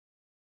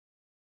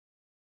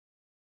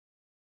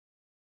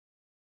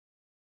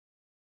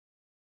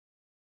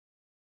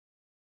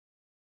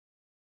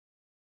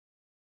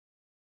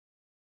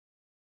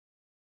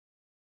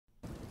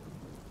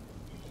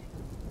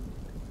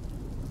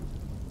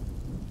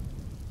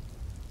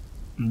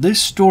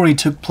This story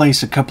took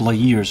place a couple of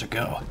years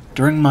ago,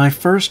 during my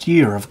first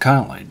year of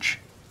college.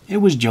 It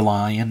was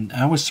July, and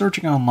I was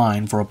searching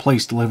online for a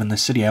place to live in the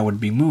city I would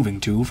be moving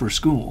to for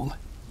school.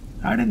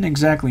 I didn't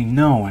exactly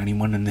know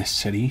anyone in this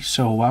city,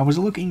 so I was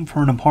looking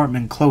for an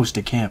apartment close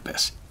to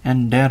campus,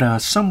 and at a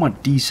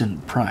somewhat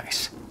decent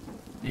price.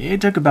 It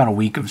took about a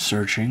week of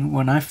searching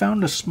when I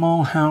found a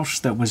small house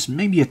that was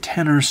maybe a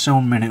 10 or so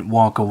minute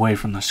walk away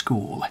from the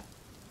school.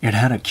 It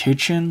had a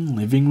kitchen,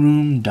 living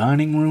room,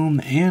 dining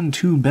room, and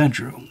 2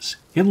 bedrooms.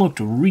 It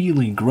looked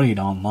really great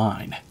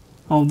online.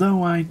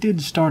 Although I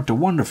did start to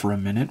wonder for a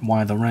minute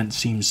why the rent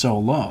seemed so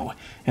low,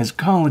 as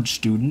college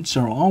students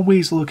are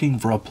always looking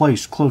for a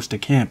place close to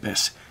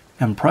campus,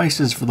 and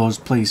prices for those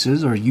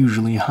places are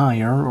usually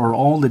higher or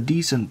all the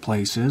decent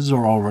places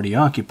are already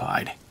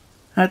occupied.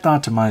 I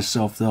thought to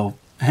myself though,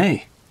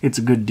 hey, it's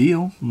a good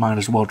deal, might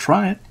as well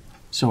try it.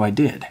 So I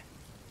did.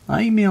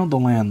 I emailed the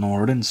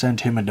landlord and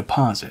sent him a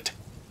deposit.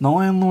 The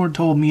landlord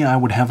told me I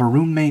would have a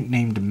roommate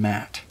named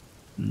Matt.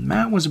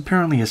 Matt was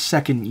apparently a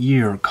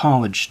second-year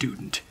college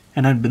student,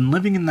 and had been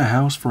living in the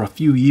house for a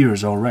few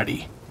years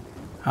already.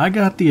 I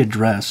got the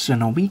address,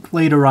 and a week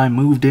later I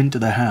moved into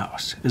the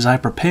house, as I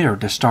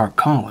prepared to start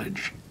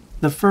college.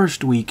 The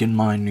first week in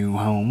my new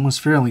home was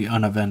fairly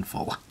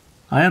uneventful.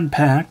 I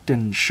unpacked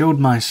and showed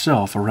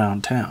myself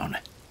around town.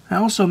 I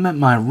also met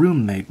my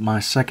roommate my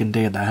second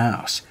day at the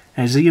house,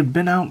 as he had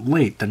been out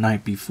late the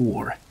night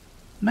before.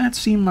 Matt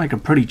seemed like a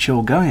pretty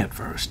chill guy at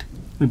first.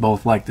 We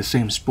both liked the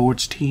same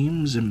sports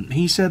teams, and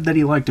he said that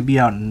he liked to be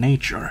out in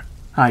nature.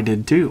 I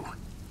did too.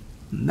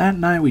 That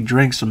night we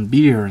drank some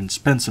beer and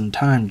spent some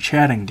time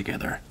chatting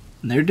together.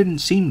 There didn't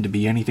seem to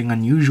be anything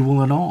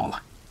unusual at all.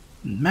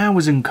 Matt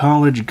was in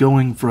college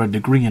going for a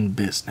degree in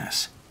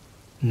business.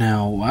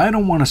 Now, I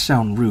don't want to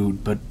sound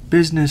rude, but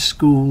business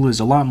school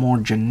is a lot more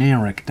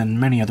generic than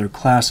many other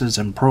classes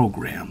and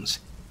programs.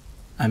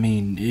 I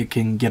mean, it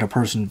can get a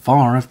person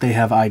far if they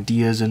have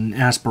ideas and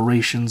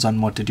aspirations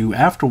on what to do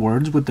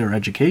afterwards with their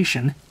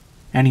education.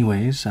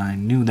 Anyways, I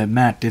knew that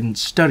Matt didn't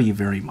study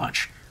very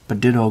much,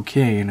 but did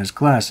okay in his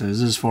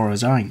classes as far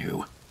as I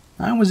knew.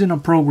 I was in a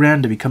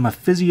program to become a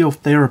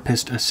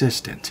physiotherapist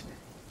assistant,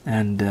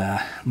 and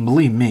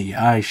believe me,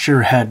 I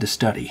sure had to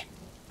study.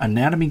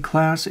 Anatomy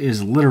class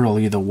is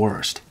literally the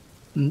worst.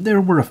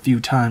 There were a few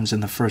times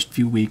in the first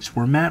few weeks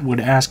where Matt would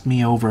ask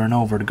me over and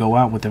over to go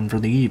out with him for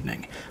the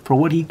evening, for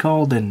what he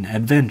called an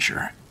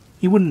adventure.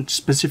 He wouldn't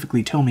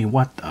specifically tell me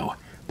what though,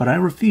 but I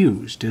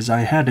refused as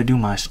I had to do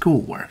my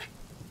schoolwork.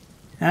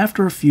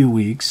 After a few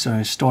weeks,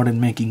 I started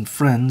making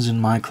friends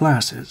in my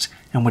classes,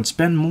 and would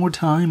spend more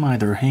time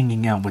either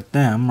hanging out with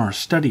them or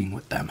studying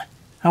with them.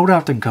 I would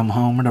often come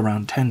home at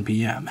around 10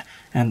 p.m.,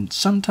 and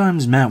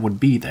sometimes Matt would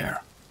be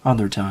there,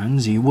 other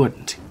times he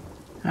wouldn't.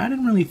 I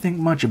didn't really think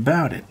much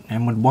about it,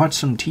 and would watch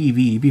some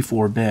TV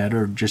before bed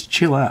or just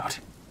chill out.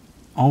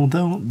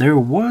 Although there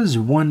was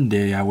one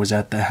day I was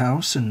at the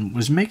house and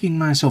was making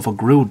myself a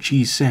grilled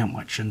cheese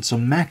sandwich and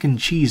some mac and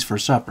cheese for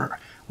supper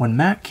when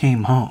Matt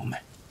came home.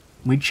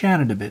 We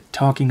chatted a bit,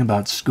 talking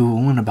about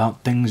school and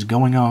about things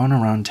going on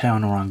around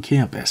town or on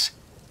campus.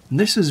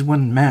 This is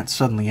when Matt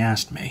suddenly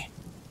asked me,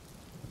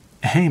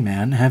 "Hey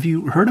man, have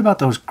you heard about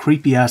those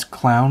creepy-ass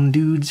clown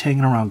dudes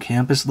hanging around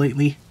campus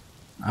lately?"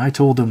 I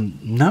told him,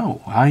 no,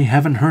 I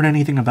haven't heard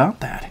anything about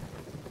that.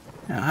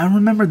 I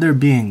remember there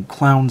being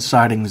clown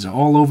sightings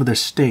all over the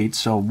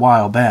states a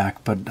while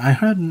back, but I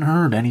hadn't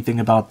heard anything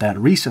about that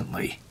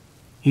recently.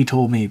 He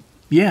told me,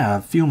 yeah,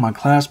 a few of my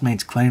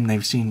classmates claim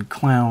they've seen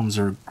clowns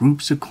or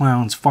groups of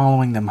clowns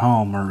following them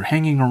home or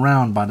hanging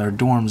around by their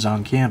dorms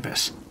on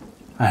campus.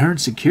 I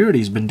heard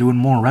security's been doing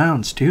more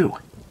rounds too.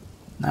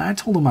 I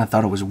told him I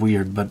thought it was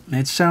weird, but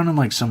it sounded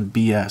like some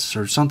BS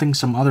or something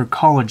some other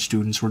college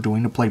students were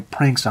doing to play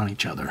pranks on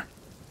each other.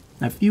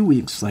 A few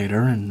weeks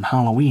later, and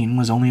Halloween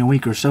was only a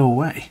week or so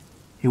away.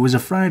 It was a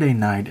Friday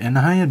night, and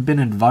I had been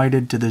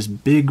invited to this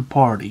big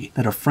party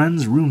that a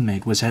friend's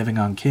roommate was having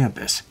on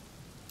campus.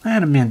 I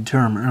had a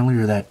midterm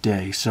earlier that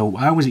day, so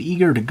I was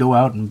eager to go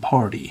out and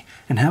party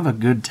and have a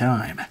good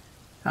time.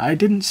 I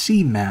didn't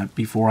see Matt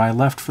before I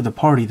left for the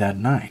party that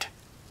night.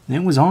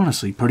 It was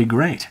honestly pretty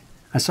great.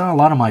 I saw a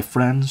lot of my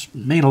friends,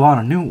 made a lot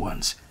of new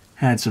ones,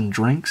 had some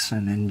drinks,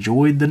 and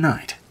enjoyed the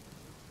night.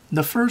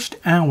 The first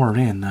hour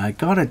in, I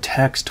got a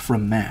text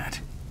from Matt.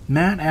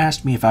 Matt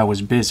asked me if I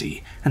was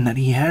busy, and that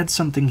he had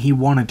something he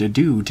wanted to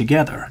do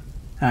together.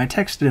 I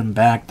texted him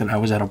back that I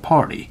was at a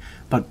party,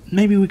 but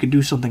maybe we could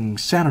do something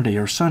Saturday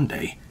or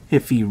Sunday,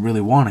 if he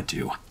really wanted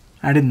to.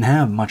 I didn't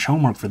have much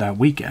homework for that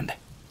weekend.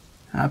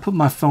 I put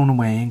my phone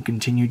away and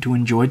continued to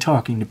enjoy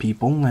talking to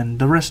people and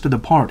the rest of the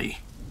party.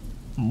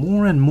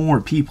 More and more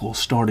people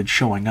started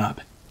showing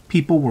up.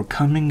 People were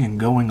coming and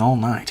going all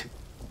night.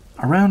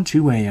 Around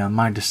 2 a.m.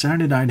 I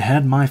decided I'd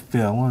had my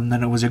fill and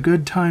that it was a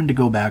good time to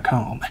go back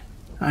home.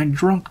 I'd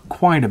drunk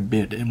quite a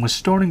bit and was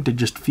starting to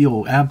just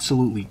feel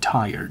absolutely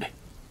tired.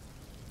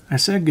 I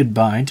said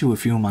goodbye to a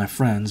few of my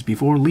friends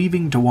before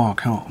leaving to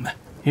walk home.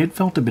 It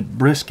felt a bit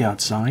brisk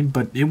outside,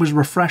 but it was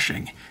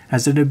refreshing,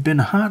 as it had been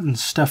hot and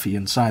stuffy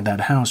inside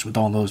that house with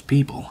all those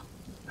people.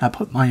 I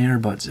put my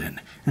earbuds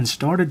in and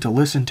started to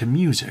listen to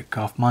music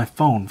off my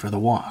phone for the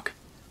walk.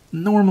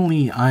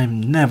 Normally, I'm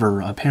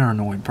never a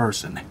paranoid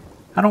person.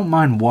 I don't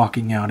mind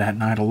walking out at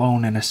night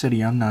alone in a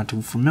city I'm not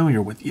too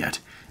familiar with yet,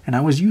 and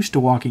I was used to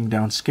walking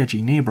down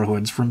sketchy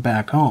neighborhoods from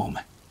back home.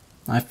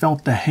 I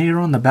felt the hair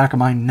on the back of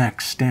my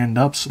neck stand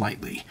up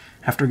slightly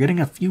after getting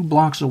a few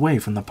blocks away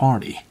from the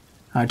party.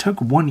 I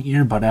took one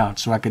earbud out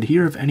so I could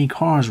hear if any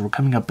cars were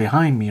coming up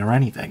behind me or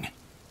anything.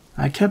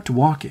 I kept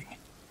walking.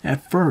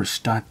 At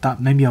first, I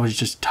thought maybe I was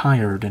just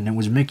tired and it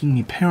was making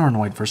me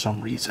paranoid for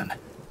some reason.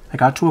 I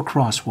got to a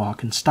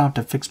crosswalk and stopped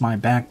to fix my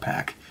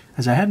backpack,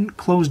 as I hadn't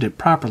closed it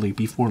properly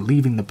before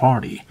leaving the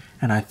party,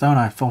 and I thought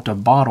I felt a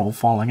bottle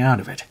falling out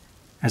of it.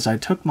 As I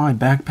took my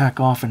backpack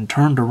off and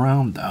turned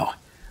around, though,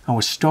 I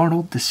was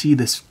startled to see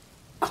this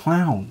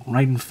clown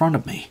right in front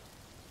of me.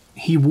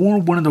 He wore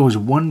one of those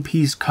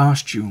one-piece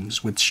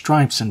costumes with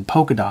stripes and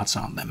polka dots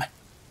on them.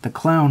 The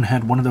clown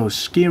had one of those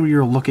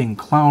scarier-looking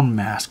clown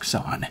masks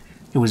on.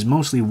 It was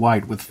mostly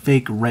white with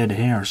fake red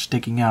hair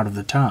sticking out of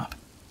the top.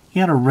 He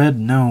had a red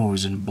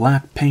nose and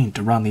black paint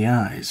around the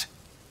eyes.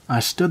 I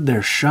stood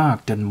there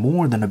shocked and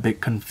more than a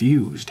bit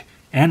confused,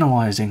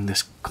 analyzing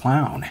this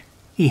clown.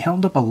 He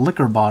held up a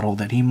liquor bottle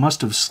that he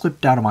must have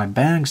slipped out of my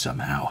bag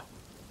somehow.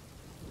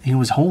 He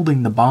was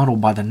holding the bottle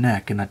by the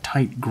neck in a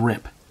tight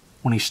grip.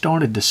 When he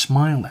started to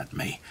smile at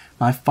me,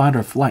 my fight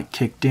or flight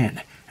kicked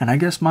in, and I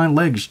guess my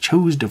legs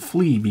chose to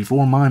flee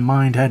before my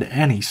mind had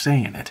any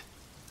say in it.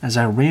 As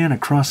I ran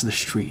across the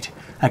street,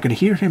 I could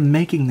hear him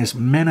making this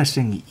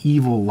menacing,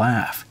 evil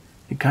laugh.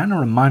 It kind of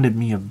reminded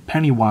me of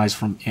Pennywise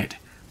from It,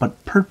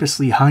 but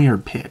purposely higher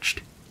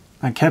pitched.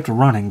 I kept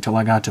running till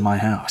I got to my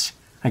house.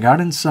 I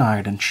got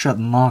inside and shut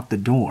and locked the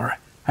door.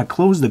 I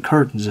closed the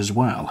curtains as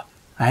well.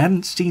 I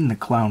hadn't seen the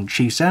clown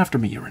chase after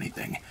me or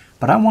anything,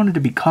 but I wanted to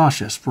be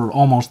cautious for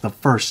almost the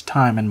first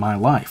time in my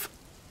life.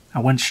 I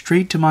went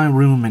straight to my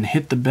room and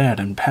hit the bed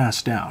and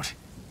passed out.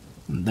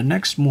 The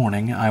next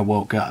morning, I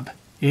woke up.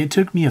 It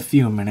took me a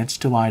few minutes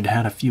till I'd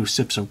had a few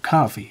sips of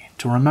coffee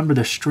to remember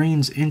the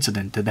strange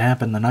incident that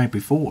happened the night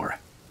before.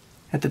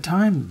 At the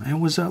time, it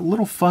was a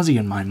little fuzzy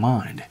in my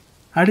mind.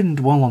 I didn't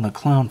dwell on the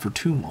clown for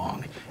too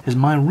long, as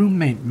my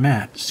roommate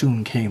Matt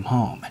soon came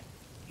home.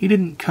 He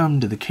didn't come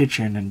to the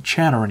kitchen and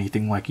chat or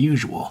anything like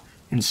usual.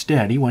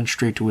 Instead, he went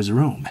straight to his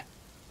room.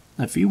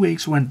 A few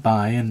weeks went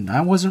by, and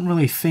I wasn't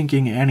really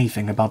thinking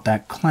anything about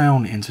that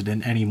clown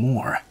incident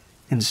anymore.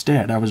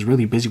 Instead, I was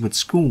really busy with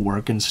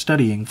schoolwork and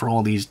studying for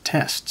all these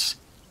tests.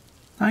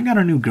 I got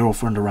a new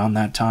girlfriend around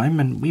that time,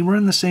 and we were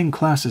in the same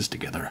classes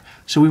together,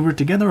 so we were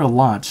together a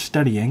lot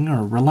studying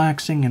or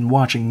relaxing and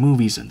watching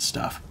movies and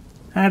stuff.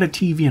 I had a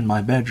TV in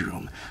my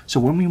bedroom, so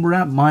when we were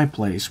at my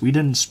place, we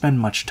didn't spend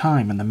much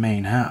time in the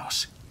main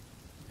house.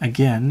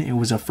 Again, it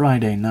was a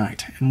Friday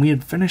night, and we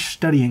had finished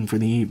studying for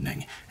the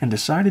evening, and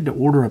decided to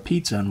order a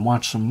pizza and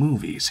watch some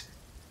movies.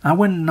 I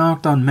went and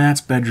knocked on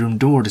Matt's bedroom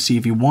door to see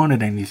if he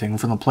wanted anything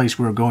from the place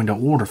we were going to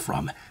order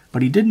from,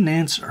 but he didn't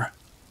answer.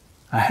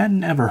 I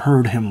hadn't ever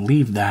heard him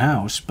leave the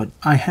house, but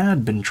I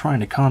had been trying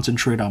to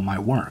concentrate on my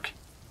work.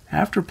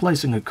 After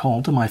placing a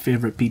call to my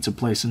favorite pizza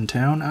place in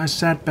town, I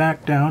sat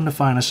back down to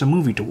find us a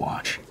movie to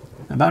watch.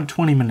 About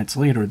 20 minutes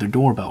later, the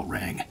doorbell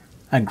rang.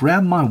 I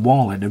grabbed my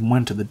wallet and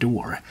went to the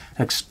door,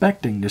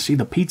 expecting to see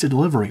the pizza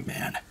delivery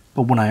man,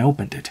 but when I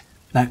opened it,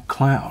 that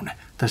clown,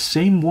 the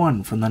same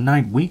one from the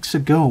night weeks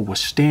ago, was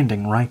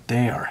standing right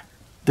there.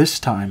 This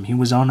time, he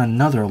was on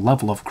another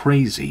level of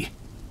crazy.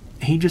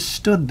 He just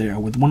stood there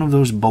with one of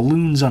those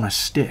balloons on a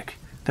stick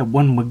that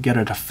one would get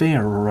at a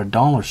fair or a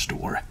dollar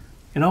store.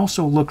 It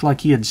also looked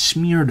like he had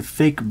smeared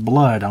fake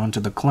blood onto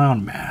the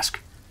clown mask.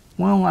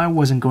 Well, I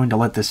wasn't going to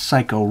let this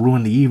psycho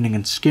ruin the evening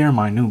and scare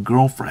my new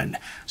girlfriend,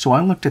 so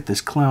I looked at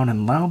this clown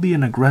and loudly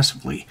and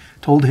aggressively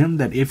told him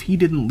that if he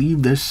didn't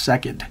leave this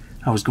second,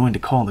 I was going to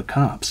call the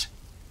cops.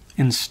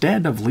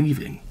 Instead of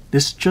leaving,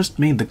 this just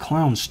made the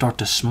clown start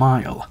to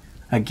smile.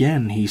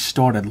 Again, he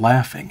started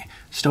laughing,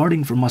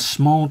 starting from a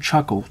small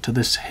chuckle to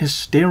this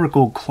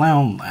hysterical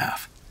clown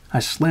laugh. I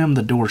slammed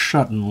the door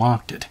shut and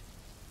locked it.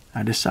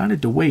 I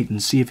decided to wait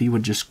and see if he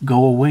would just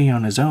go away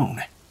on his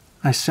own.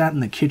 I sat in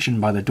the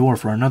kitchen by the door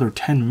for another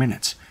 10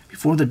 minutes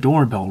before the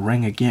doorbell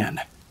rang again.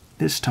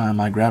 This time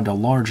I grabbed a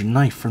large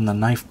knife from the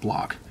knife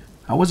block.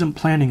 I wasn't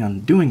planning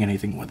on doing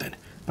anything with it,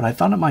 but I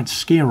thought it might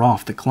scare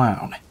off the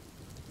clown.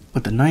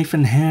 With the knife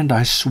in hand,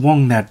 I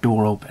swung that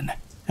door open,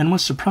 and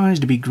was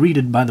surprised to be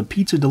greeted by the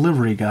pizza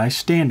delivery guy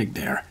standing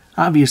there,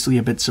 obviously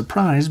a bit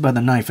surprised by the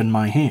knife in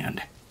my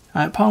hand.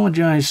 I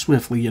apologized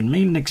swiftly and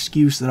made an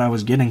excuse that I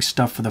was getting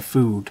stuff for the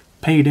food,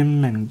 paid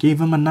him, and gave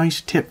him a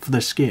nice tip for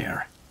the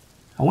scare.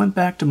 I went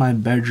back to my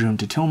bedroom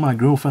to tell my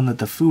girlfriend that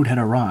the food had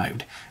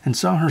arrived, and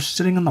saw her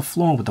sitting on the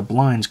floor with the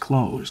blinds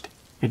closed.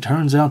 It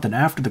turns out that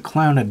after the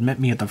clown had met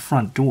me at the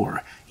front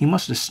door, he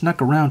must have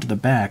snuck around to the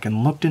back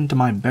and looked into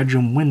my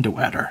bedroom window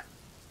at her.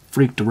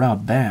 Freaked her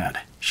out bad.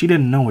 She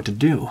didn't know what to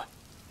do.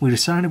 We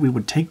decided we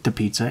would take the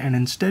pizza and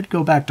instead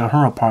go back to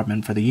her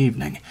apartment for the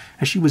evening,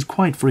 as she was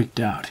quite freaked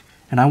out,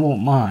 and I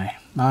won't lie,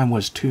 I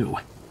was too.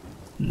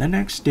 The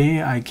next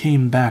day I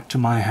came back to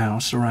my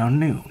house around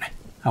noon.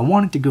 I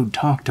wanted to go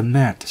talk to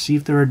Matt to see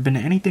if there had been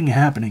anything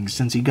happening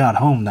since he got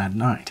home that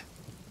night.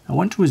 I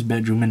went to his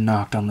bedroom and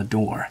knocked on the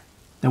door.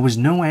 There was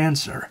no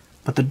answer,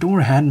 but the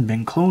door hadn't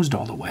been closed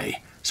all the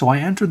way, so I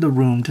entered the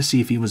room to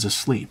see if he was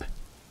asleep.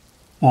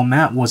 Well,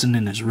 Matt wasn't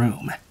in his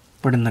room,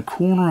 but in the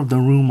corner of the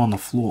room on the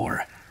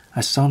floor,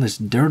 I saw this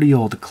dirty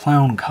old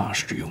clown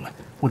costume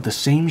with the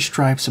same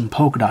stripes and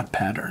polka dot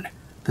pattern,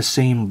 the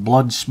same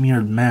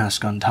blood-smeared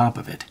mask on top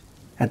of it.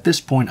 At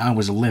this point, I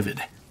was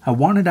livid. I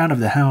wanted out of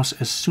the house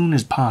as soon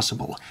as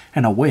possible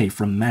and away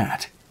from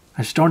Matt.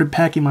 I started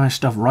packing my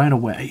stuff right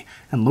away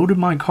and loaded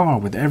my car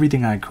with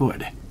everything I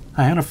could.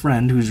 I had a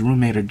friend whose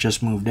roommate had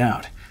just moved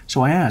out,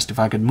 so I asked if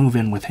I could move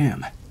in with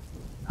him.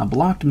 I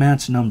blocked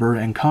Matt's number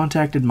and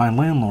contacted my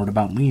landlord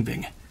about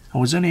leaving. I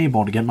was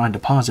unable to get my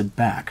deposit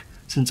back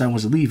since I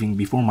was leaving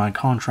before my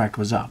contract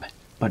was up,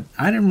 but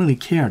I didn't really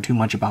care too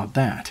much about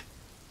that.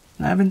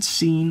 I haven't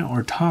seen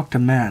or talked to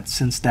Matt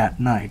since that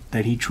night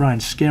that he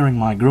tried scaring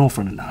my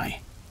girlfriend and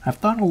I. I've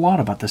thought a lot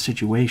about the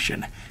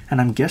situation,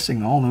 and I'm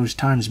guessing all those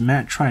times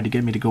Matt tried to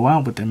get me to go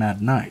out with him at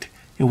night,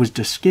 it was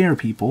to scare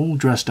people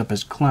dressed up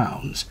as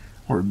clowns,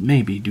 or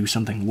maybe do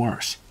something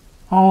worse.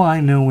 All I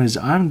know is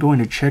I'm going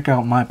to check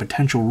out my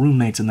potential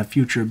roommates in the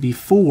future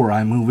before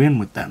I move in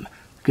with them,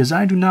 because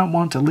I do not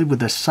want to live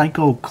with a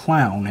psycho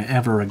clown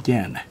ever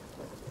again.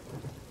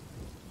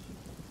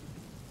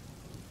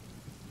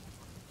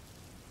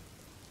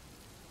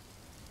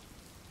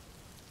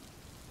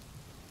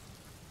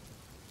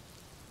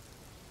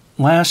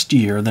 Last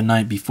year, the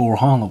night before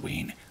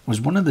Halloween, was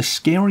one of the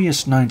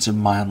scariest nights of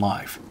my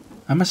life.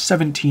 I'm a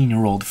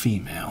 17-year-old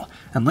female,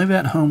 and live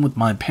at home with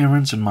my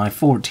parents and my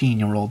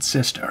 14-year-old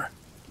sister.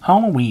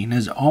 Halloween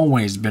has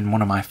always been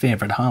one of my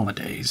favorite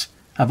holidays.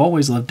 I've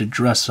always loved to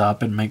dress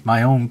up and make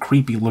my own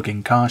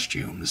creepy-looking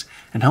costumes,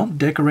 and help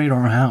decorate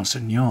our house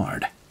and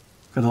yard.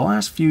 For the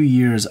last few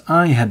years,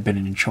 I had been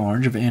in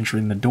charge of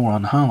answering the door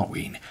on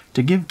Halloween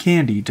to give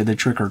candy to the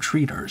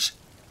trick-or-treaters.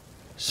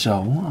 So,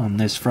 on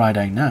this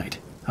Friday night,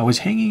 I was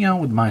hanging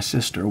out with my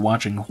sister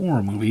watching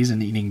horror movies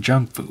and eating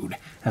junk food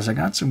as I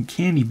got some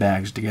candy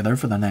bags together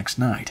for the next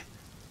night.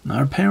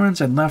 Our parents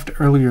had left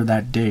earlier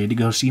that day to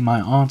go see my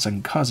aunts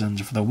and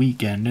cousins for the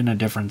weekend in a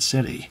different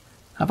city.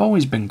 I've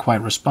always been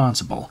quite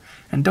responsible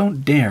and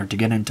don't dare to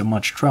get into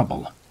much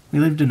trouble. We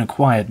lived in a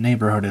quiet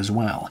neighborhood as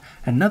well,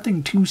 and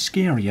nothing too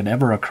scary had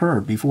ever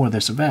occurred before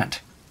this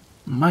event.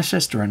 My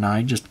sister and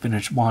I just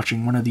finished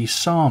watching one of these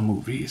Saw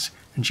movies,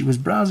 and she was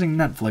browsing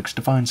Netflix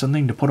to find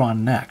something to put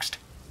on next.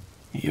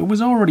 It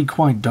was already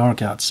quite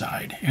dark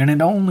outside, and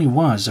it only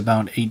was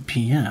about 8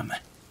 p.m.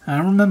 I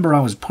remember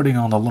I was putting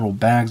all the little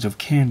bags of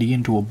candy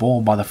into a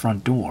bowl by the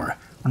front door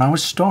when I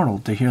was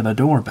startled to hear the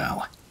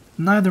doorbell.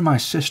 Neither my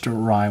sister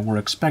or I were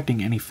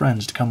expecting any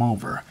friends to come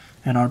over,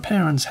 and our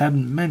parents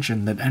hadn't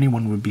mentioned that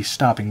anyone would be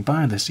stopping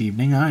by this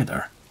evening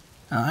either.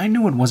 I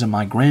knew it wasn't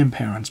my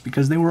grandparents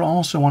because they were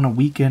also on a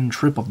weekend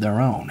trip of their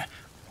own,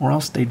 or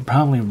else they'd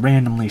probably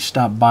randomly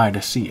stop by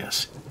to see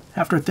us.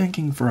 After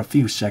thinking for a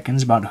few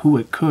seconds about who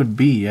it could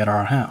be at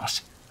our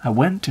house, I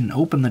went and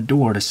opened the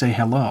door to say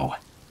hello.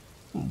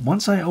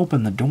 Once I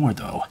opened the door,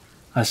 though,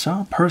 I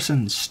saw a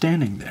person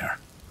standing there,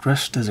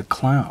 dressed as a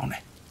clown.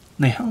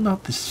 They held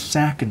out this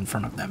sack in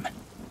front of them.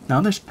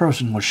 Now this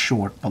person was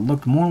short, but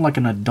looked more like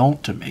an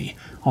adult to me,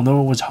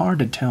 although it was hard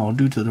to tell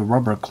due to the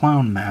rubber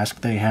clown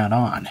mask they had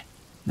on.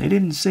 They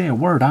didn't say a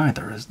word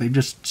either, as they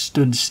just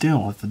stood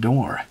still at the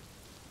door.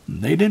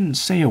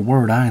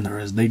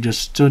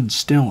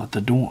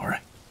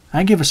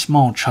 I gave a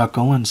small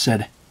chuckle and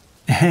said,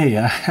 "Hey,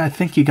 I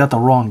think you got the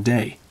wrong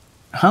day.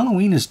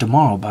 Halloween is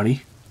tomorrow,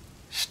 buddy."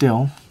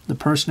 Still, the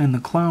person in the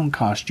clown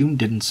costume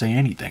didn't say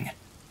anything.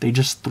 They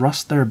just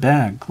thrust their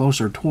bag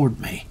closer toward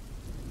me.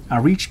 I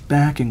reached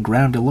back and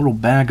grabbed a little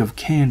bag of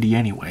candy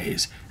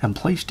anyways, and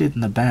placed it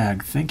in the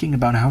bag, thinking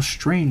about how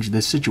strange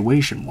this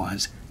situation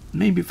was.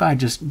 Maybe if I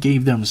just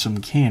gave them some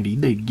candy,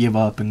 they'd give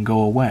up and go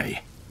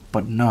away.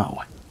 But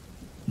no.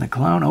 The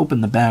clown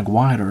opened the bag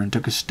wider and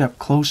took a step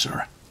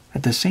closer.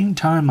 At the same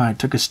time, I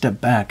took a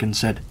step back and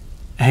said,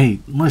 "Hey,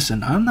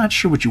 listen, I'm not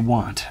sure what you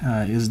want.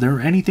 Is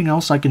there anything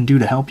else I can do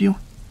to help you?"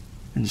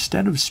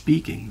 Instead of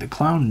speaking, the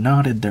clown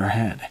nodded their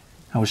head.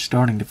 I was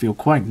starting to feel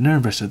quite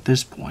nervous at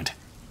this point.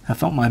 I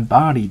felt my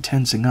body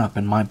tensing up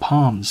and my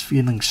palms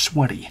feeling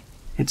sweaty.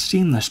 It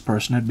seemed this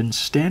person had been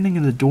standing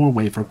in the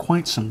doorway for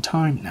quite some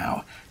time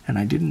now, and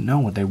I didn't know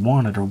what they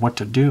wanted or what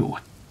to do.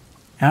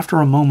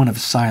 After a moment of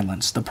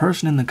silence, the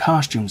person in the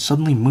costume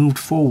suddenly moved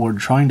forward,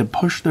 trying to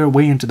push their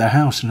way into the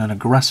house in an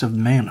aggressive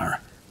manner.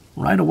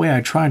 Right away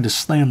I tried to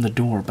slam the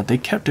door, but they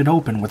kept it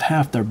open with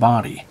half their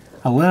body.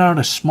 I let out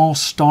a small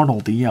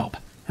startled yelp,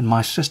 and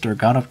my sister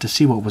got up to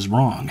see what was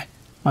wrong.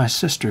 My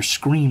sister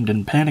screamed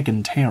in panic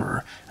and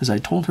terror as I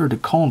told her to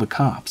call the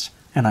cops,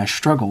 and I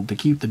struggled to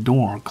keep the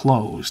door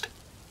closed.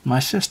 My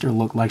sister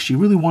looked like she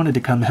really wanted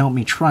to come help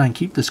me try and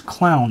keep this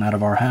clown out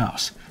of our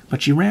house,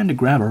 but she ran to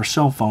grab her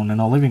cell phone in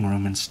the living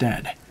room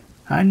instead.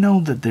 I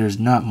know that there's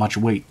not much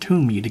weight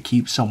to me to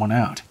keep someone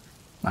out.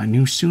 I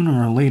knew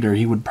sooner or later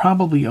he would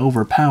probably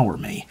overpower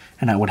me,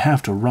 and I would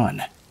have to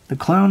run. The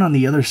clown on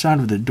the other side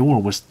of the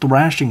door was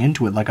thrashing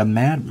into it like a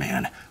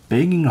madman,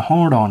 banging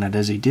hard on it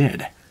as he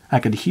did. I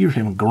could hear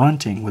him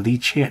grunting with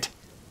each hit.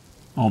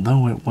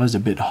 Although it was a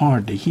bit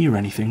hard to hear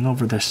anything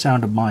over the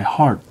sound of my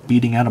heart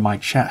beating out of my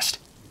chest.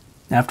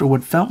 After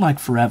what felt like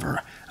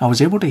forever, I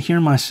was able to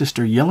hear my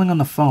sister yelling on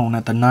the phone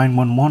at the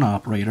 911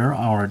 operator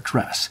our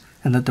address,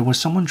 and that there was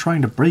someone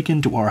trying to break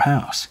into our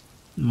house.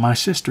 My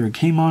sister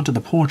came onto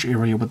the porch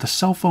area with the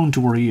cell phone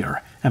to her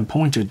ear and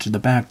pointed to the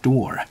back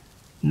door.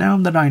 Now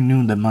that I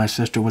knew that my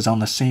sister was on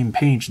the same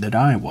page that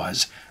I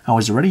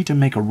was ready to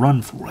make a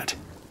run for it.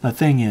 The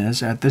thing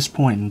is, at this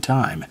point in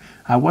time,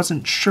 I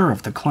wasn't sure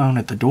if the clown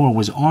at the door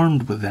was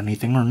armed with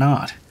anything or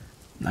not.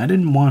 I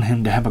didn't want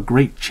him to have a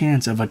great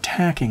chance of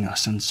attacking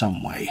us in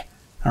some way.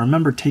 I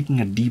remember taking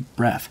a deep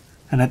breath,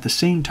 and at the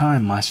same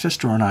time my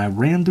sister and I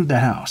ran through the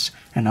house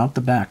and out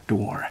the back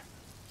door.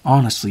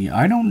 Honestly,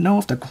 I don't know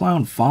if the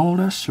clown followed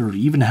us or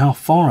even how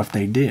far if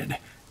they did,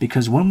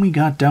 because when we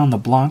got down the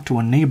block to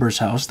a neighbor's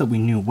house that we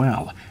knew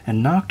well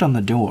and knocked on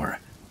the door,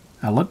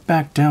 I looked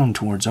back down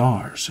towards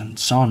ours and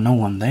saw no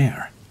one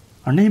there.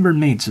 Our neighbor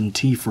made some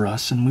tea for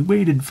us, and we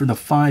waited for the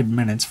 5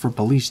 minutes for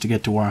police to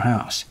get to our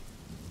house.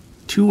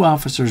 2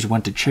 officers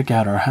went to check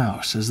out our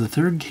house as the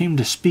third came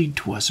to speak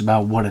to us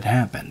about what had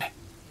happened.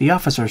 The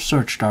officers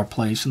searched our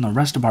place and the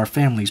rest of our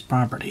family's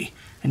property,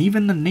 and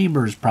even the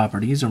neighbors'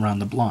 properties around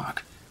the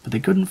block, but they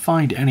couldn't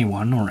find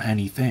anyone or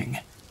anything.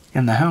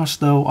 In the house,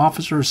 though,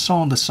 officers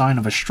saw the sign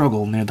of a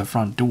struggle near the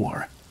front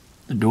door.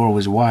 The door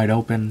was wide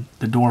open,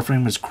 the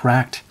doorframe was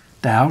cracked,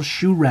 the house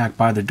shoe rack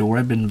by the door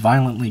had been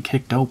violently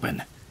kicked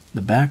open.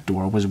 The back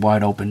door was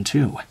wide open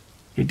too.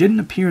 It didn't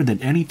appear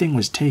that anything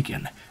was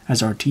taken,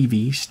 as our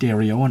TV,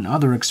 stereo, and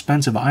other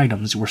expensive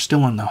items were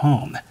still in the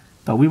home,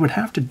 but we would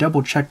have to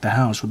double-check the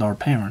house with our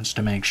parents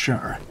to make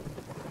sure.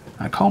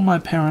 I called my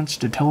parents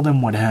to tell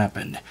them what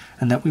happened,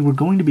 and that we were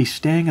going to be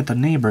staying at the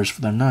neighbors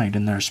for the night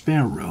in their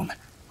spare room.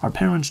 Our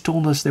parents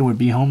told us they would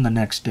be home the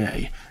next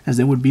day, as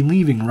they would be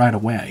leaving right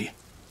away.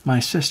 My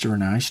sister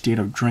and I stayed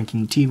up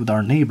drinking tea with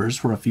our neighbors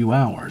for a few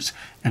hours,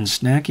 and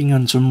snacking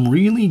on some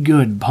really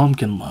good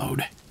pumpkin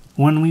load.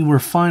 When we were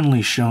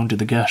finally shown to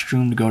the guest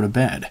room to go to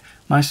bed,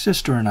 my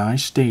sister and I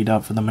stayed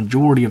up for the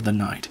majority of the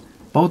night.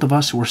 Both of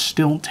us were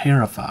still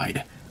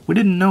terrified. We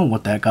didn't know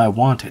what that guy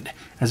wanted,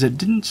 as it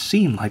didn't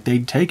seem like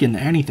they'd taken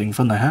anything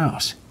from the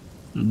house.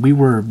 We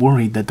were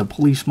worried that the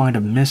police might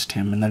have missed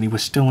him and that he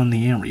was still in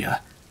the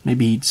area.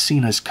 Maybe he'd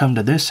seen us come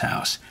to this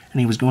house, and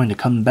he was going to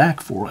come back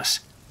for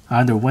us.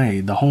 Either way,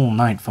 the whole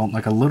night felt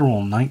like a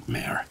literal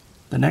nightmare.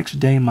 The next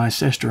day, my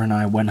sister and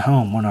I went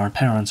home when our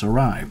parents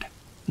arrived.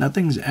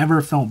 Nothing's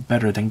ever felt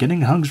better than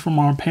getting hugs from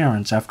our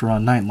parents after a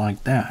night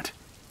like that.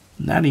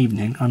 That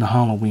evening, on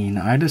Halloween,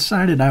 I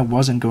decided I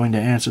wasn't going to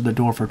answer the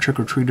door for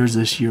trick-or-treaters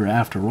this year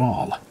after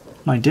all.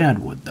 My dad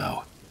would,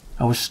 though.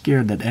 I was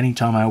scared that any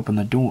time I opened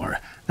the door,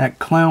 that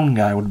clown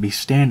guy would be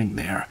standing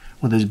there,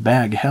 with his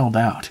bag held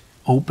out,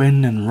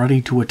 open and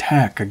ready to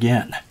attack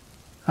again.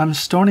 I'm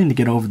starting to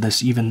get over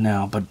this even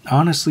now, but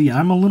honestly,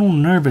 I'm a little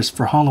nervous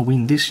for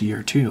Halloween this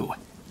year, too.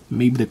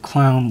 Maybe the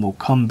clown will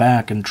come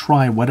back and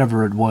try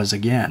whatever it was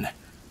again.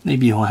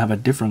 Maybe he'll have a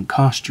different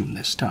costume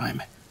this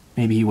time.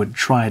 Maybe he would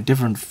try a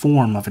different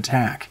form of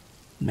attack.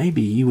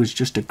 Maybe he was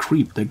just a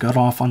creep that got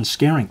off on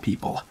scaring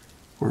people.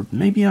 Or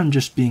maybe I'm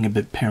just being a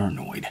bit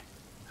paranoid.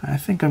 I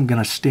think I'm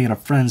gonna stay at a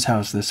friend's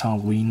house this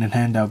Halloween and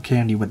hand out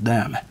candy with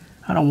them.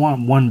 I don't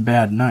want one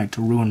bad night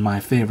to ruin my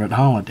favorite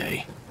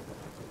holiday.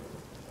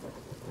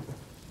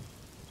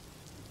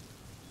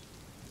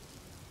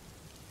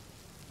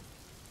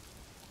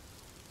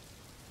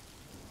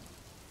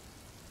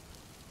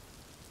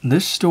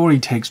 This story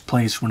takes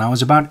place when I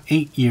was about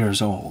 8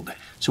 years old,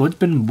 so it's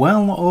been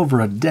well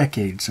over a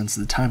decade since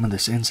the time of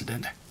this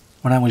incident.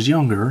 When I was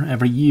younger,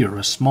 every year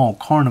a small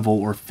carnival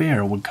or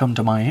fair would come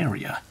to my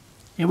area.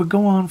 It would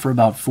go on for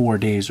about 4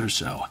 days or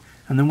so,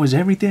 and there was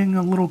everything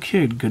a little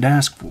kid could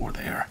ask for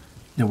there.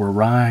 There were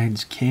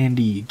rides,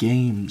 candy,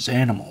 games,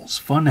 animals,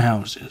 fun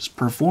houses,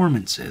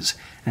 performances,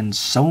 and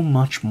so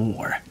much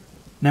more.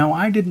 Now,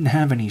 I didn't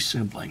have any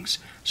siblings,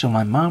 so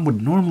my mom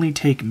would normally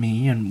take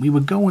me and we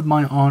would go with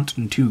my aunt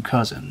and 2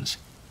 cousins.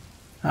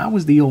 I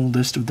was the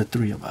oldest of the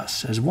 3 of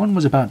us, as one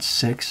was about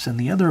 6 and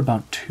the other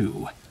about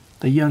 2.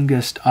 The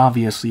youngest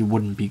obviously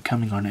wouldn't be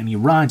coming on any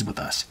rides with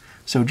us,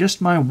 so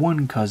just my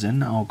one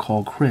cousin, I'll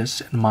call Chris,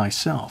 and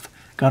myself,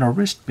 got a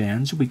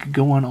wristband so we could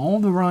go on all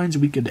the rides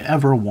we could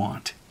ever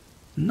want.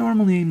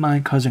 Normally, my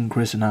cousin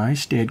Chris and I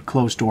stayed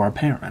close to our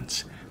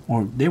parents,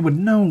 or they would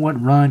know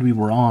what ride we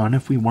were on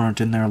if we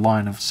weren't in their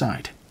line of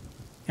sight.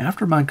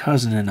 After my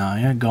cousin and I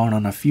had gone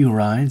on a few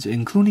rides,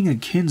 including a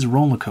kid's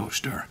roller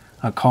coaster,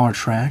 a car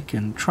track,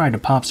 and tried to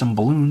pop some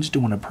balloons to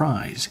win a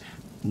prize,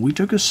 we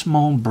took a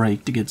small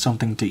break to get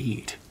something to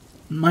eat.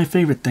 My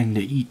favorite thing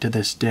to eat to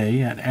this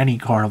day at any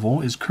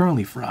carnival is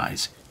curly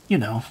fries. You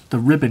know, the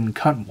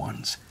ribbon-cut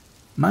ones.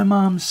 My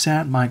mom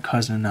sat my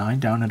cousin and I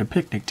down at a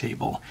picnic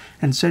table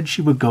and said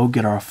she would go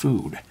get our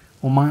food.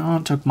 Well, my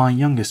aunt took my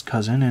youngest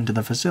cousin into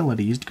the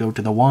facilities to go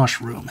to the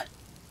washroom.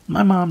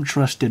 My mom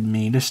trusted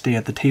me to stay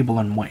at the table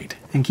and wait,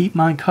 and keep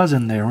my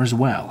cousin there as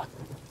well.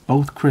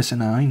 Both Chris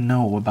and I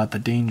know about the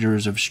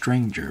dangers of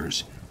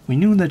strangers. We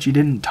knew that you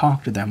didn't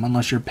talk to them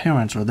unless your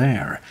parents were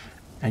there,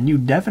 and you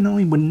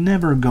definitely would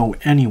never go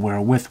anywhere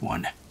with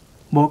one.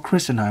 While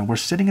Chris and I were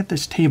sitting at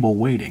this table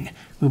waiting,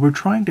 we were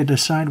trying to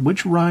decide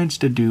which rides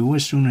to do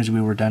as soon as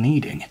we were done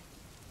eating.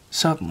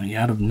 Suddenly,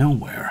 out of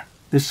nowhere,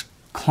 this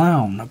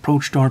clown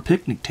approached our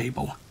picnic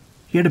table.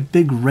 He had a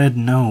big red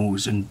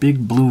nose and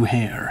big blue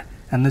hair,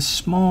 and this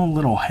small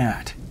little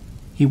hat.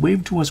 He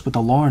waved to us with a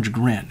large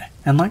grin,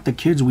 and like the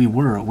kids we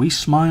were, we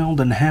smiled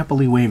and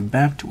happily waved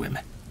back to him.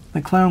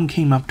 The clown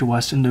came up to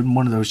us and did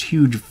one of those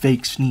huge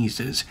fake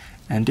sneezes,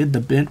 and did the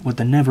bit with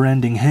the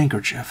never-ending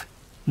handkerchief.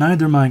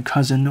 Neither my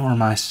cousin or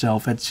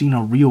myself had seen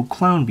a real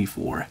clown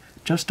before,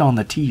 just on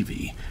the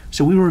TV,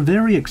 so we were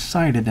very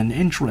excited and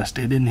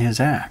interested in his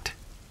act.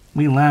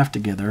 We laughed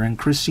together, and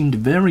Chris seemed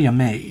very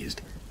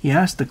amazed. He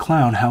asked the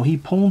clown how he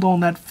pulled all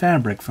that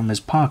fabric from his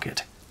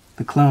pocket.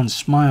 The clown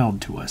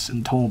smiled to us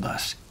and told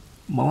us,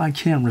 "Well, I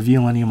can't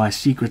reveal any of my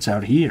secrets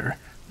out here.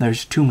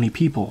 There's too many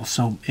people,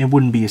 so it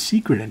wouldn't be a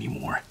secret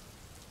anymore."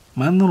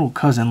 My little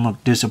cousin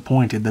looked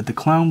disappointed that the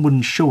clown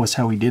wouldn't show us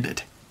how he did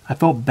it. I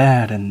felt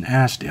bad and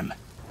asked him,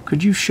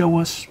 "Could you show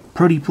us,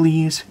 pretty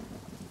please?"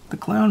 The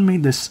clown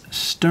made this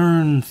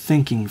stern,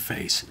 thinking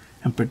face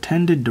and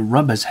pretended to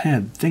rub his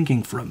head,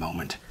 thinking for a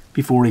moment,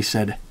 before he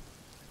said,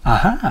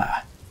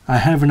 "Aha! I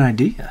have an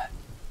idea.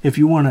 If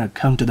you want to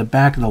come to the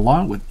back of the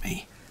lot with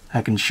me,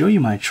 I can show you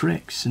my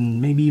tricks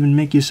and maybe even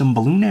make you some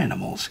balloon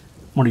animals.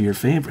 What are your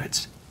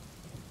favorites?"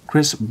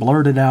 Chris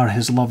blurted out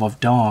his love of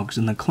dogs,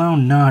 and the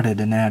clown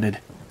nodded and added,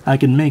 "I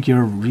can make you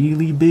a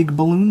really big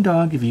balloon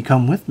dog if you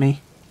come with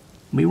me."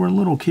 We were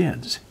little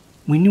kids.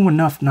 We knew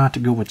enough not to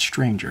go with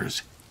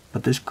strangers,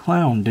 but this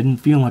clown didn't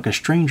feel like a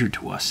stranger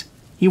to us.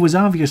 He was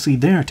obviously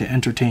there to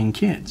entertain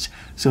kids,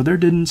 so there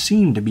didn't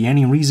seem to be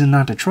any reason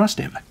not to trust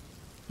him.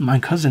 My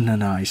cousin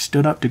and I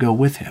stood up to go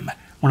with him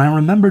when I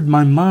remembered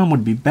my mom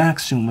would be back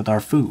soon with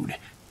our food,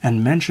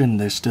 and mentioned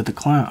this to the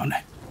clown.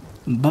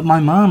 "But my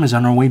mom is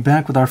on her way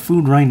back with our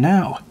food right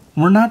now.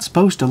 We're not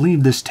supposed to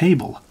leave this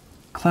table."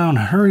 Clown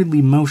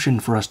hurriedly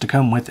motioned for us to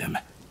come with him.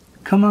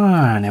 "Come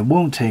on, it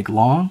won't take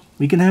long.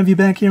 We can have you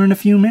back here in a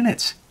few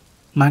minutes."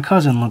 My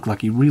cousin looked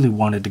like he really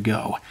wanted to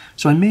go,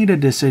 so I made a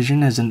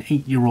decision as an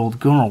 8-year-old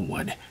girl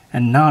would,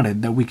 and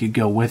nodded that we could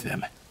go with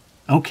him.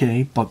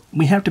 "Okay, but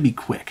we have to be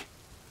quick."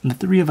 The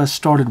three of us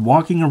started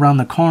walking around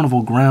the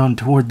carnival ground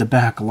toward the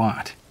back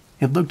lot.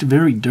 It looked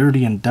very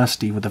dirty and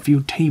dusty with a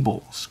few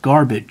tables,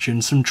 garbage,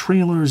 and some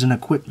trailers and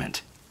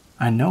equipment.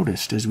 I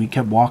noticed as we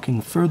kept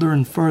walking further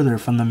and further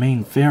from the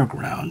main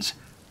fairgrounds.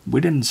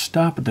 We didn't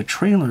stop at the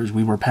trailers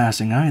we were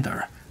passing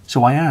either,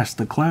 so I asked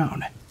the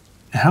clown,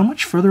 "How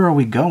much further are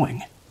we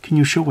going? Can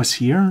you show us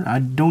here? I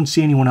don't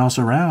see anyone else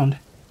around."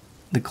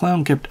 The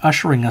clown kept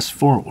ushering us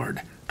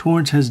forward,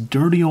 towards his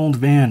dirty old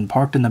van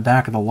parked in the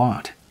back of the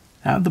lot.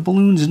 I have the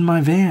balloons in my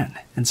van,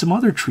 and some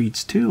other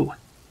treats too.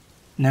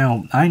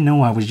 Now, I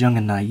know I was young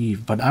and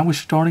naive, but I was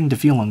starting to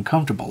feel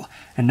uncomfortable,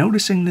 and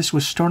noticing this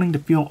was starting to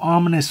feel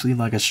ominously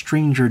like a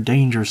stranger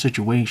danger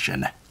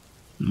situation.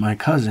 My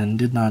cousin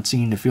did not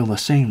seem to feel the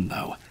same,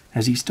 though,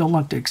 as he still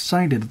looked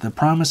excited at the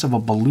promise of a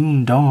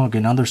balloon dog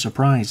and other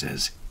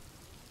surprises.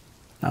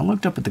 I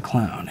looked up at the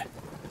clown.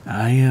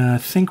 I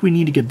think we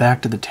need to get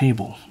back to the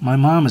table. My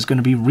mom is going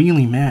to be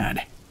really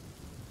mad."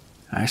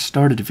 I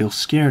started to feel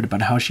scared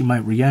about how she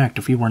might react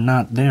if we were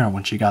not there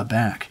when she got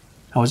back.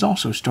 I was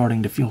also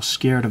starting to feel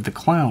scared of the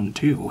clown,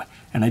 too,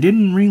 and I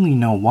didn't really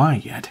know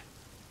why yet.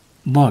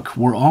 "Look,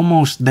 we're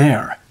almost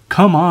there.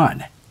 Come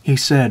on," he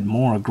said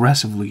more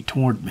aggressively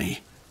toward me.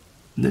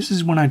 This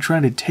is when I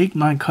tried to take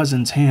my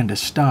cousin's hand to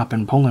stop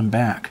and pull him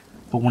back,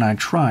 but when I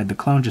tried, the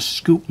clown just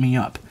scooped me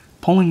up,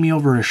 pulling me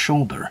over his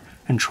shoulder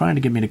and trying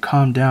to get me to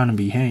calm down and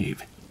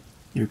behave.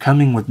 "You're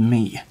coming with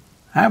me.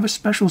 I have a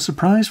special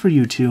surprise for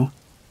you two."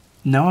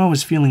 Now I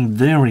was feeling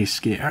very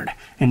scared,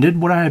 and did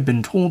what I had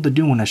been told to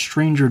do in a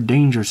stranger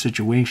danger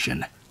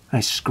situation. I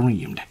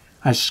screamed.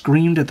 I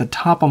screamed at the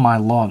top of my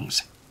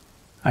lungs.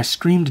 I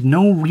screamed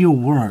no real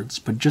words,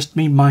 but just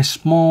made my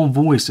small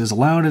voice as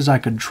loud as I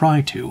could try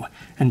to,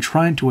 and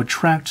tried to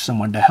attract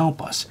someone to help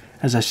us,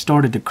 as I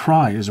started to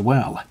cry as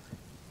well.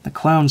 The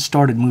clown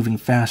started moving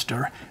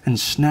faster, and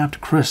snapped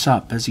Chris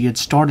up as he had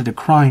started to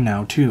cry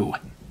now too.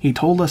 He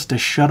told us to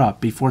shut up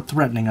before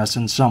threatening us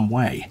in some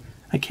way.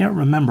 I can't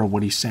remember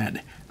what he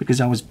said,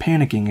 because I was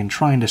panicking and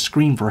trying to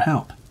scream for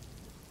help.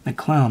 The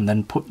clown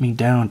then put me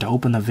down to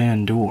open the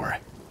van door.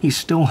 He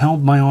still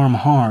held my arm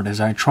hard as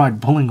I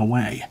tried pulling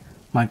away.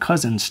 My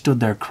cousin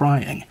stood there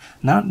crying,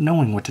 not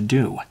knowing what to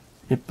do.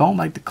 It felt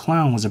like the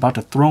clown was about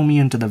to throw me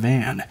into the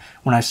van,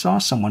 when I saw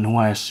someone who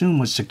I assumed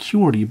was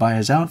security by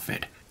his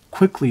outfit,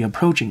 quickly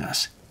approaching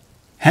us.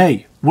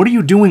 "Hey, what are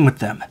you doing with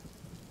them?"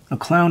 The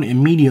clown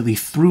immediately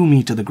threw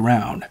me to the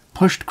ground,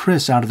 pushed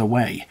Chris out of the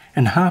way,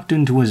 and hopped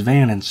into his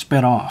van and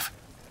sped off.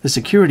 The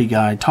security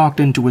guy talked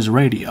into his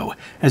radio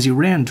as he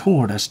ran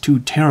toward us two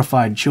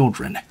terrified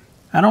children.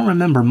 I don't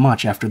remember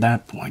much after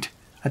that point.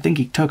 I think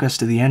he took us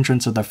to the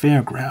entrance of the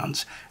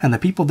fairgrounds, and the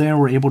people there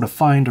were able to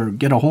find or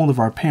get a hold of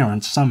our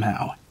parents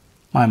somehow.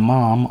 My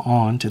mom,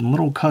 aunt, and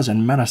little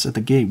cousin met us at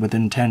the gate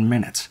within 10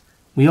 minutes.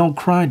 We all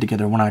cried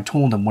together when I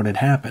told them what had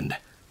happened.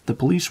 The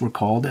police were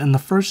called, and the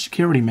first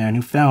security man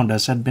who found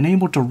us had been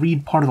able to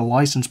read part of the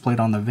license plate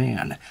on the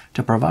van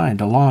to provide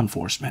to law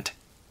enforcement.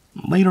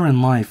 Later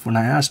in life, when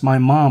I asked my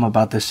mom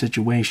about this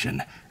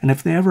situation, and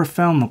if they ever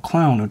found the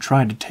clown who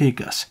tried to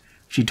take us,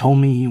 she told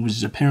me he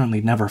was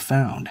apparently never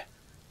found.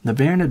 The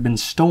van had been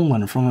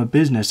stolen from a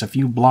business a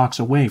few blocks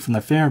away from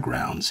the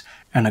fairgrounds,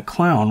 and a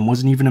clown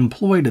wasn't even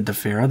employed at the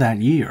fair that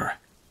year.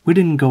 We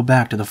didn't go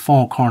back to the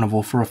fall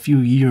carnival for a few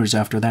years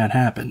after that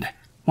happened.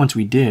 Once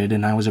we did,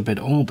 and I was a bit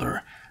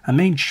older, I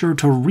made sure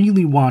to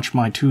really watch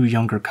my 2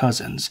 younger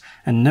cousins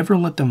and never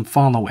let them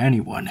follow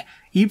anyone,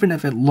 even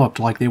if it looked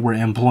like they were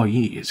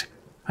employees.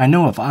 I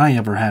know if I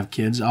ever have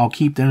kids, I'll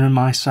keep them in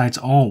my sights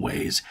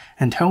always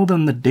and tell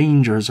them the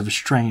dangers of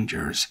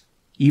strangers,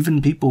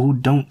 even people who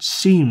don't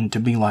seem to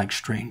be like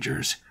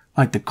strangers,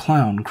 like the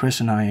clown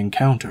Chris and I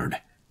encountered.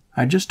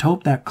 I just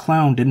hope that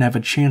clown didn't have a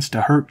chance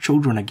to hurt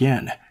children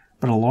again,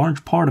 but a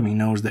large part of me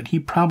knows that he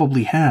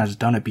probably has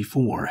done it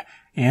before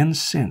and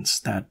since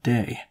that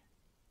day.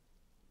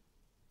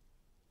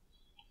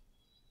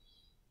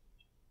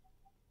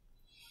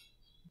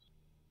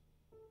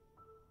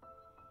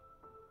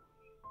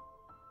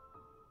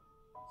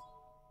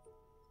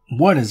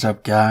 What is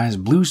up, guys?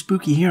 Blue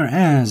Spooky here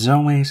as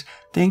always.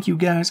 Thank you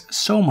guys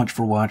so much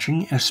for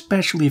watching,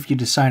 especially if you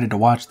decided to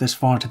watch this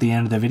far to the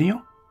end of the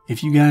video.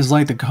 If you guys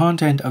like the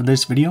content of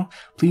this video,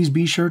 please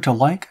be sure to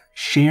like,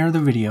 share the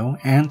video,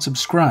 and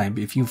subscribe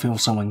if you feel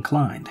so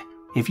inclined.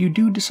 If you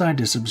do decide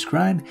to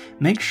subscribe,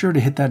 make sure to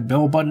hit that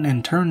bell button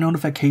and turn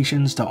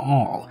notifications to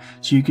all,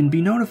 so you can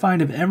be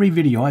notified of every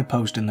video I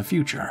post in the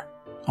future.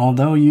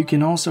 Although you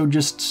can also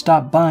just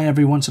stop by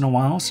every once in a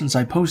while since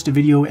I post a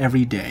video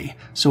every day,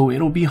 so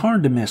it'll be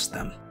hard to miss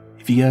them.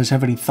 If you guys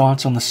have any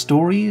thoughts on the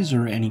stories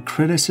or any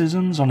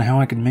criticisms on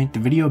how I can make the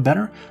video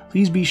better,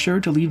 please be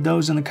sure to leave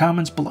those in the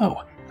comments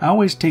below. I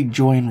always take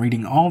joy in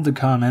reading all of the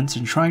comments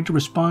and trying to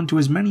respond to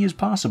as many as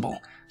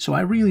possible, so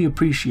I really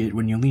appreciate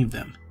when you leave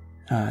them.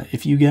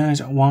 If you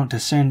guys want to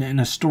send in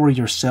a story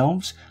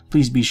yourselves,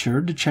 please be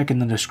sure to check in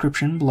the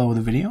description below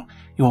the video.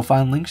 You will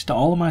find links to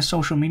all of my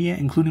social media,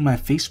 including my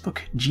Facebook,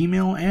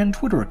 Gmail, and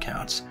Twitter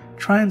accounts.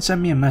 Try and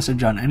send me a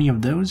message on any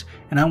of those,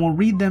 and I will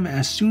read them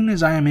as soon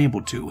as I am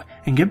able to,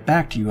 and get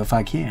back to you if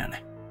I can.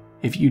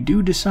 If you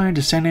do decide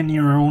to send in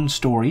your own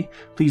story,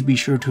 please be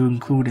sure to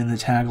include in the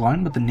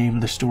tagline what the name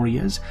of the story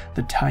is,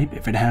 the type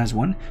if it has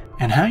one,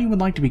 and how you would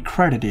like to be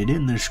credited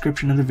in the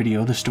description of the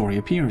video the story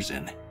appears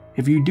in.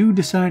 If you do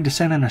decide to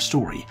send in a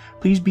story,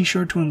 please be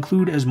sure to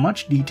include as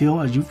much detail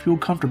as you feel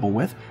comfortable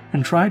with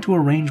and try to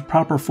arrange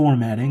proper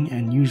formatting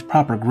and use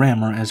proper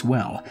grammar as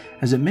well,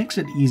 as it makes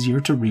it easier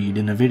to read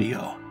in a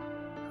video.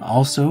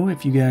 Also,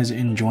 if you guys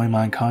enjoy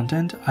my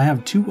content, I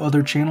have 2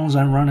 other channels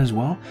I run as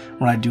well,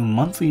 where I do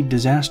monthly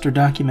disaster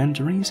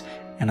documentaries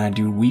and I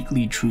do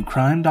weekly true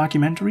crime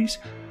documentaries.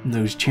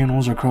 Those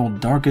channels are called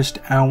Darkest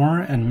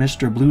Hour and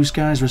Mr. Blue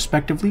Skies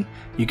respectively.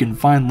 You can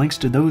find links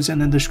to those in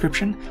the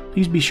description.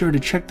 Please be sure to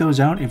check those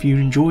out if you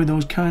enjoy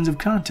those kinds of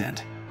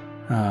content.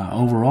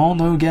 Overall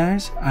though,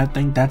 guys, I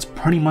think that's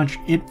pretty much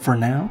it for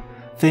now.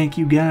 Thank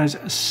you guys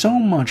so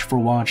much for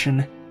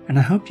watching, and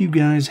I hope you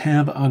guys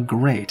have a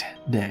great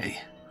day.